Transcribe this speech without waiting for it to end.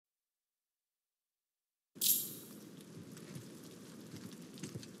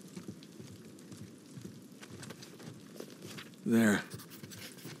There.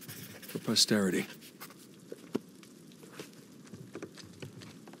 For posterity.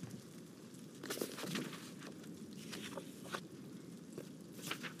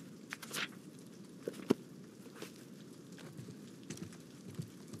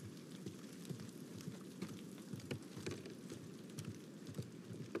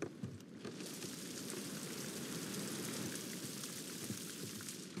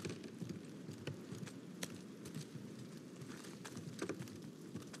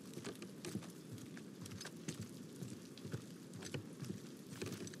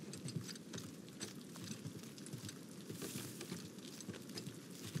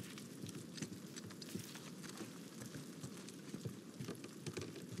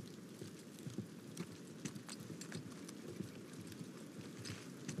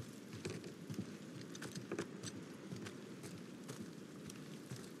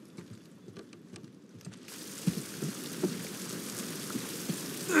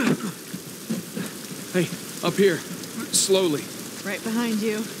 Hey, up here. Slowly. Right behind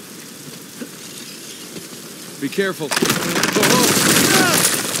you. Be careful.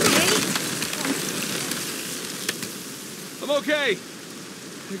 I'm okay.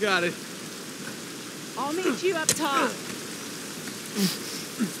 I got it. I'll meet you up top.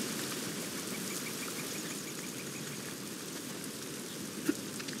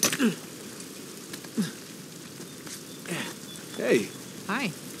 Hey.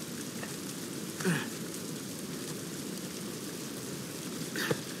 Hi.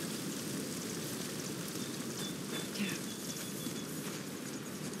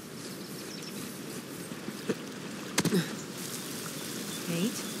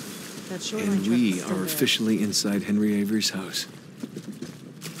 That shoreline And we truck is are officially inside Henry Avery's house.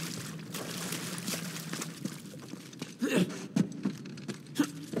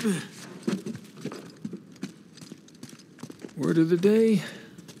 Word of the day,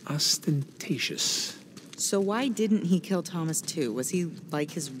 ostentatious. So why didn't he kill Thomas too? Was he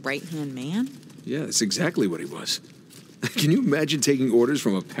like his right-hand man? Yeah, that's exactly what he was. Can you imagine taking orders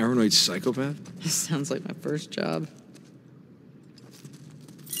from a paranoid psychopath? This sounds like my first job.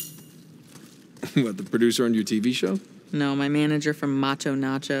 What, the producer on your TV show? No, my manager from Macho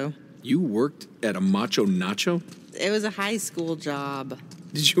Nacho. You worked at a Macho Nacho? It was a high school job.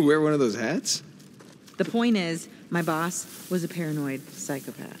 Did you wear one of those hats? The point is, my boss was a paranoid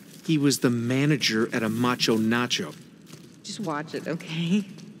psychopath. He was the manager at a Macho Nacho. Just watch it, okay?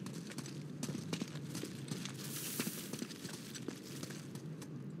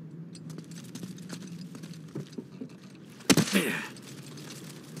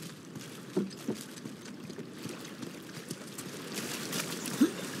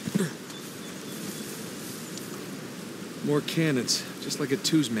 More cannons, just like at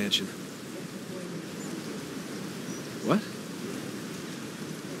Two's mansion. What?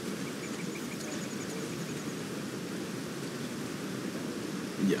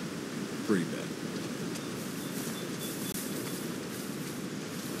 Yeah, pretty bad.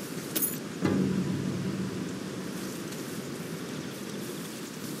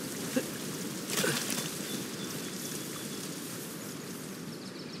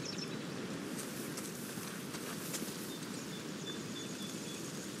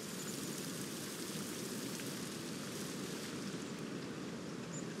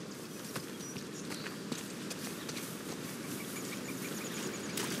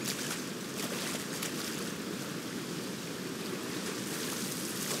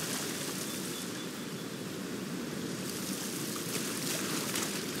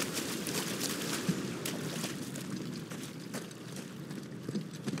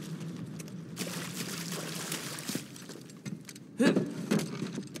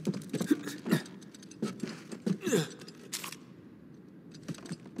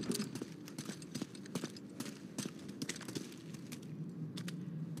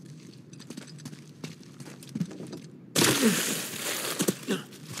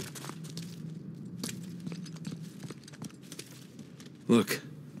 Look,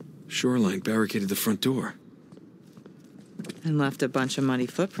 shoreline barricaded the front door. And left a bunch of muddy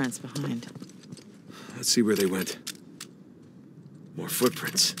footprints behind. Let's see where they went. More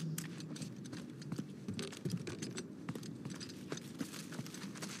footprints.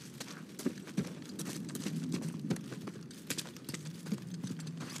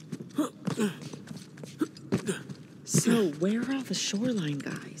 So, where are all the shoreline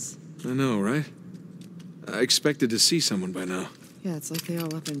guys? I know, right? I expected to see someone by now. Yeah, it's like they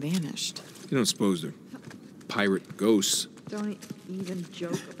all up and vanished. You don't suppose they're pirate ghosts? Don't even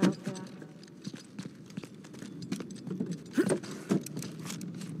joke about that.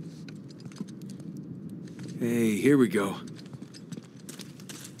 Hey, here we go.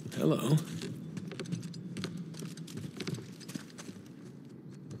 Hello.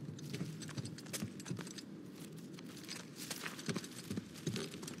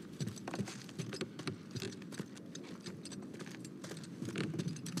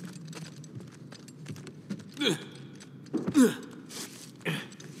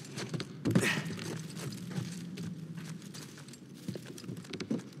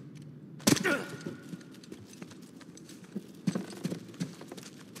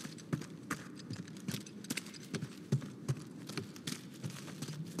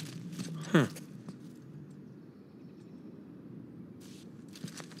 Huh.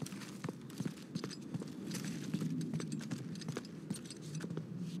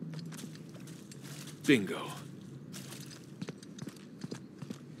 Bingo.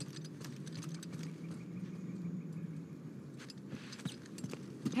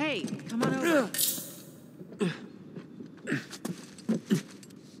 Hey, come on over.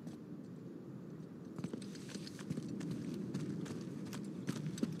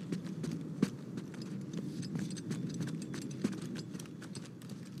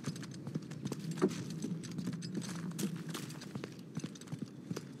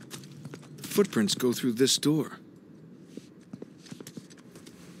 Footprints go through this door.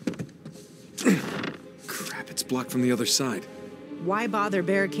 Crap, it's blocked from the other side. Why bother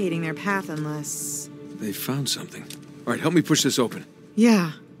barricading their path unless... They found something. All right, help me push this open.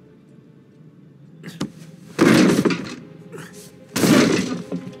 Yeah.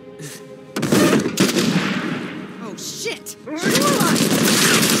 Oh, shit!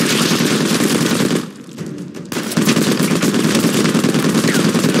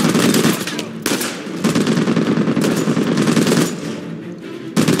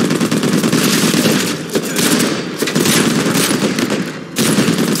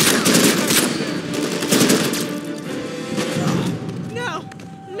 No!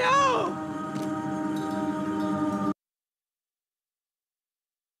 No!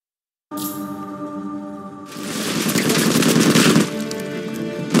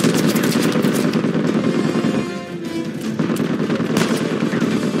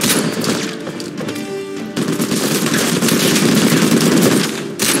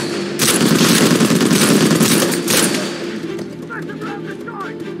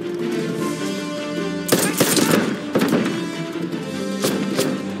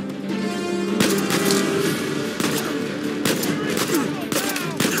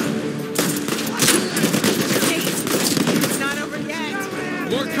 It's not over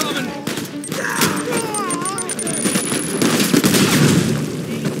yet. More coming!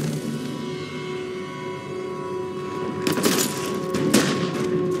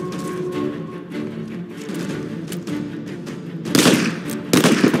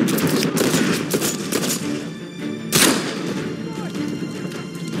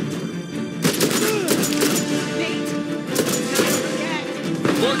 Nate! It's not over yet.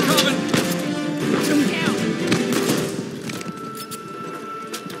 More coming! Come down.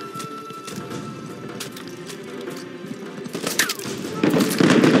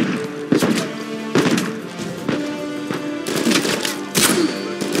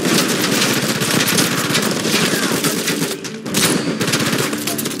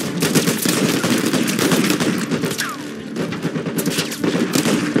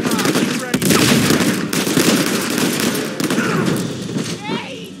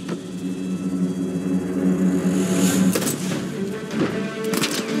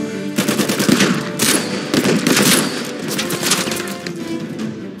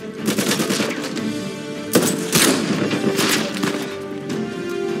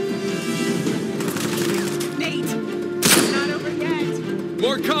 Nate! It's not over yet.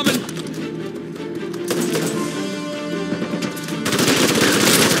 More coming!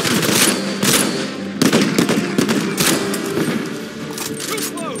 Too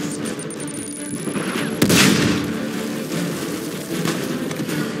close!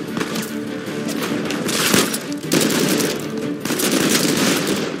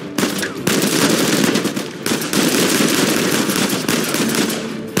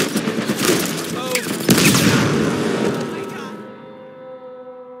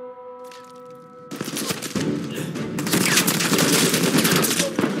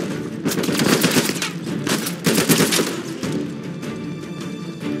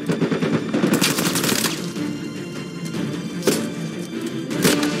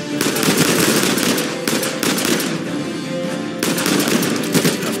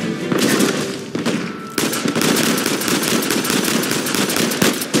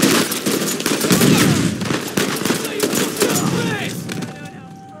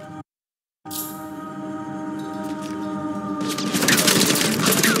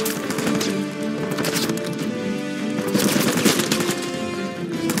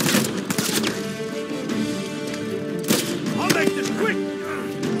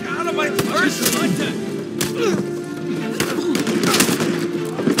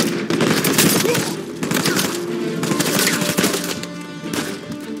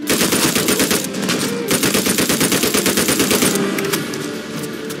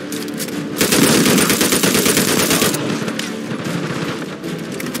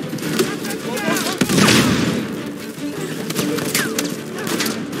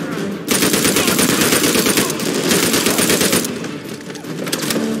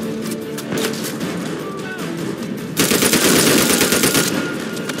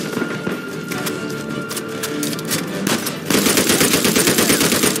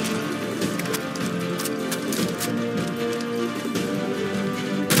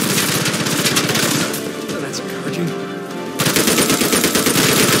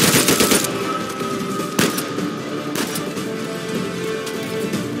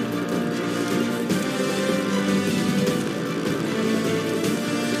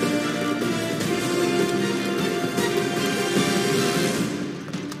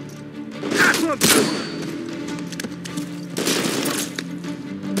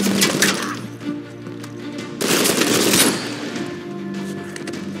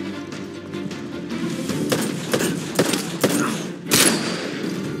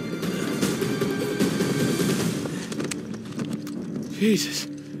 Jesus.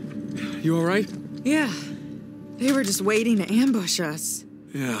 You all right? Yeah. They were just waiting to ambush us.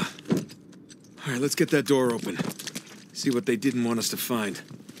 Yeah. All right, let's get that door open. See what they didn't want us to find.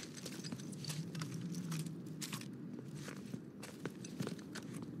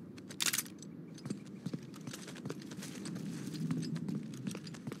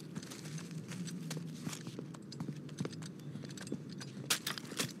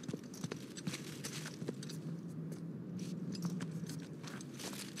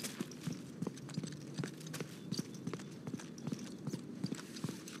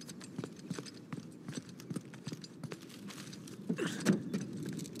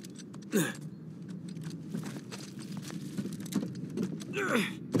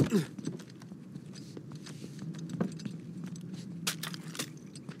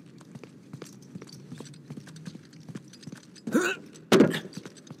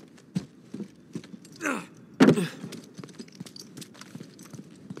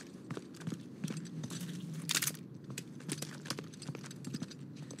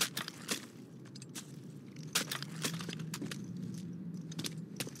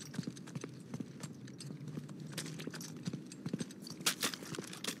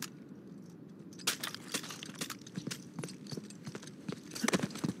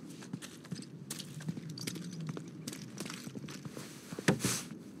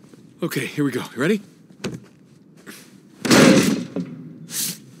 Okay, here we go. You ready?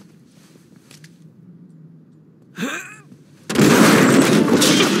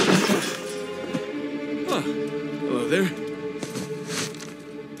 Oh, hello there.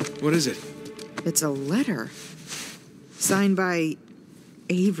 What is it? It's a letter. Signed by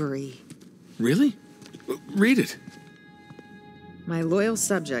Avery. Really? Read it. My loyal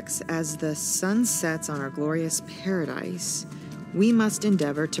subjects, as the sun sets on our glorious paradise, we must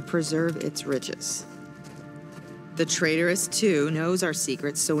endeavor to preserve its riches. The traitorous, too, knows our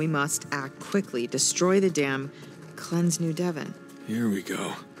secrets, so we must act quickly, destroy the dam, cleanse New Devon. Here we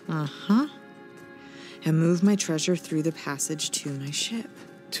go. Uh-huh. And move my treasure through the passage to my ship.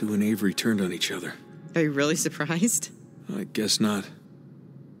 Two and Avery turned on each other. Are you really surprised? I guess not.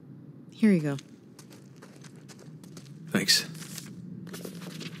 Here you go. Thanks.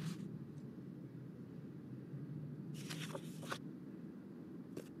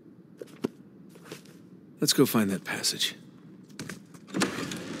 Let's go find that passage.